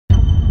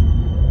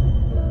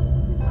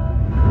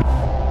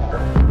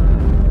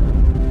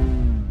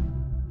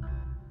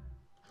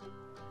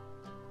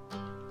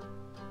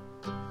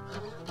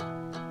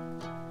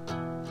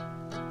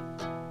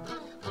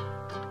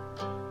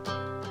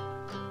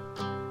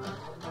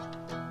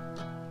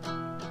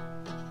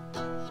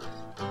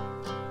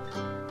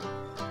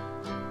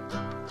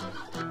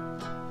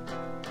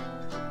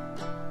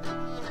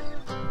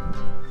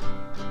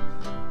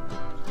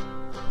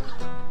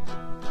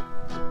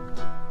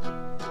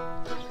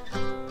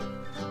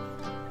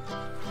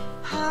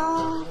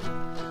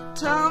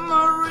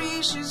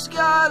Marie, she's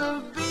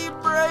gotta be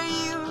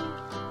brave.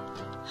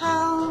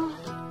 Hell,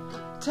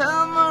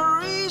 tell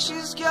Marie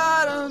she's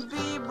gotta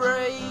be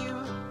brave.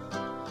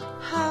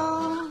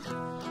 Hell,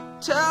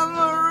 tell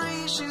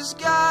Marie she's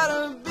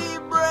gotta be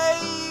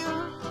brave.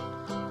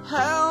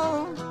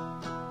 Hell,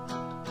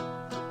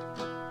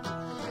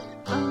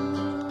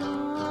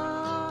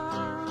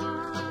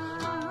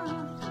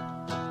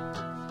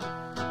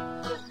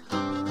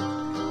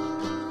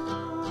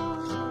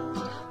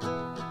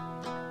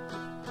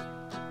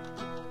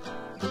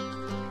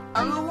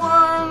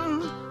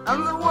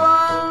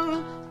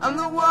 I'm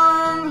the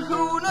one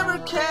who never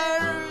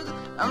cared.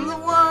 I'm the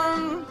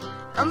one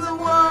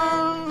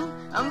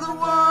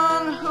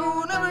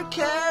who never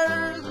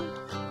cared.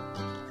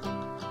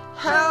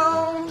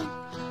 Hell,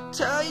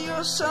 tell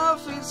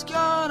yourself it's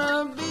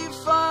gonna be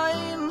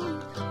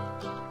fine.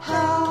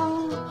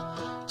 Hell,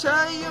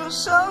 tell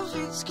yourself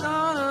it's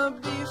gonna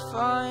be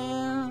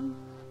fine.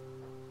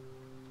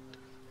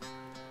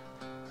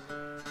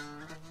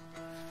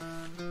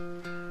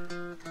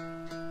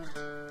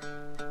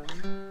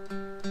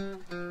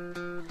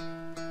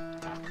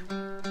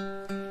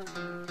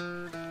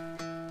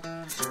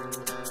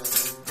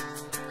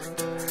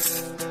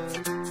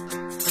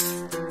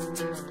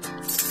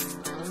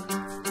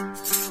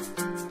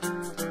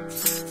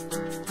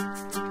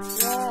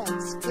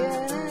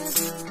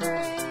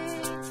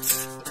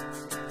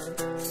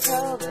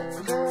 Tell the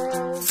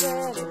girls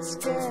that it's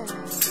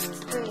gonna be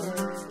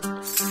good.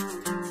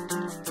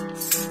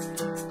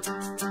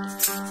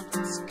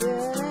 It's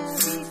gonna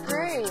be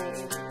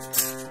great.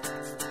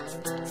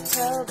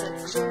 Tell the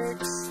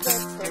jerks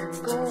that they're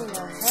going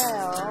to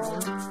hell.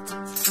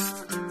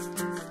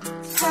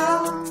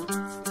 Hell,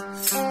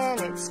 and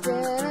it's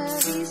gonna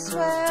be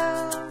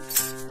swell.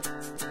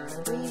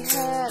 We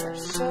had a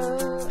show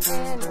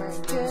and we're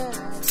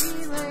gonna be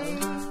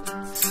late.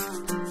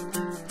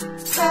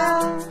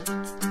 Hell,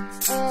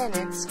 and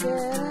it's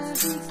gonna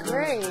be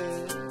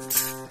great.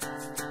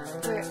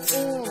 We're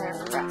in a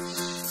rush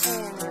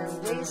and we're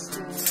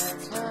wasting our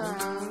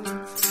time.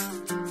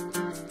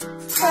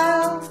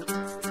 Hell,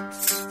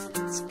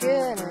 it's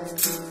gonna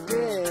be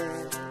good.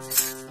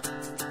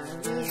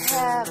 We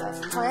have a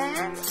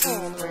plan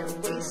and we're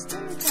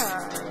wasting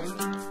time.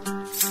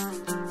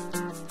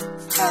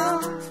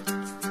 Hell,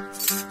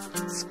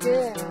 it's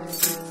gonna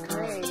be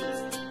great.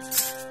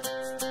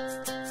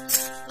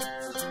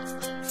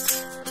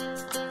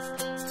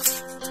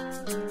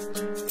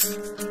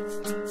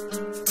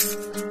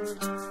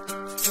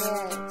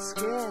 It's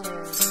gonna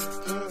be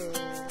good.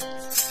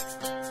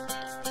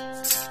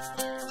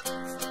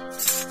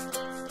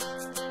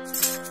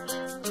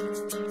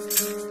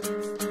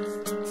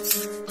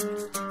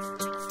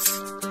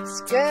 It's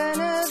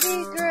gonna be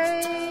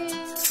great.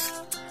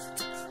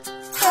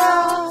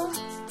 Hell,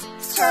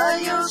 tell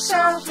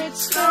yourself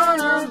it's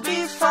gonna be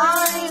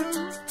fine.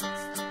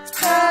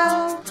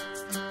 Hell,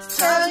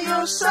 tell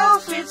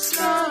yourself it's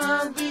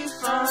gonna be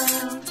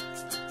fine.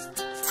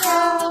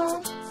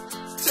 Hell,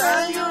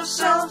 tell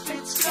yourself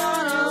it's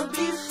gonna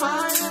be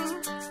fine.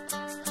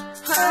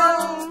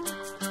 Hell,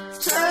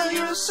 tell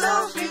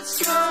yourself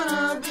it's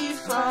gonna be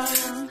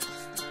fine.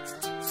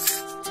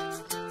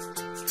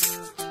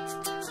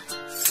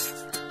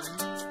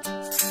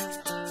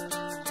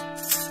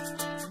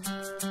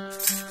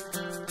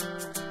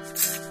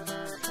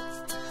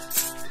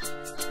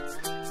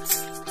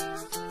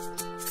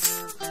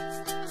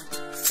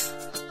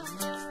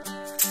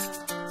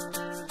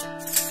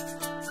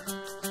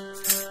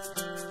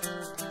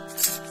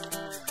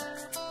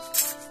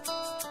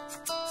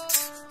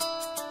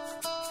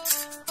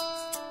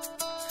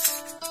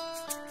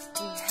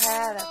 We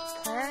had a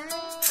plan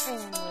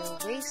and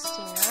we're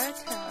wasting our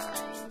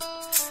time.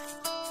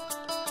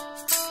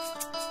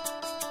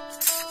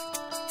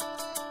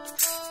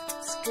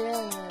 It's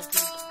gonna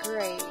be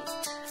great.